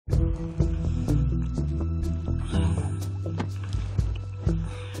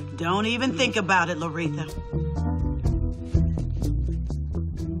Don't even think about it, Loretha.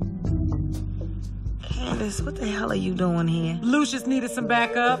 Candace, what the hell are you doing here? Lucious needed some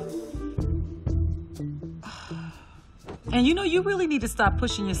backup. And you know, you really need to stop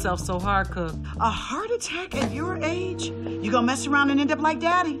pushing yourself so hard, Cook. A heart attack at your age? You gonna mess around and end up like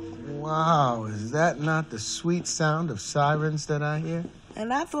Daddy? Wow, is that not the sweet sound of sirens that I hear?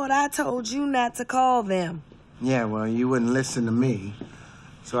 And I thought I told you not to call them. Yeah, well, you wouldn't listen to me,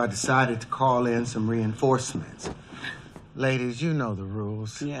 so I decided to call in some reinforcements. Ladies, you know the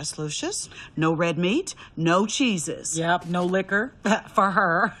rules. Yes, Lucious. No red meat, no cheeses. Yep, no liquor for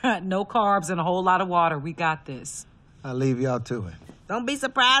her. No carbs and a whole lot of water. We got this. I'll leave y'all to it. Don't be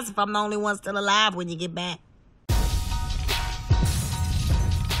surprised if I'm the only one still alive when you get back.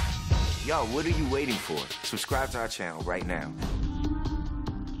 Yo, what are you waiting for? Subscribe to our channel right now.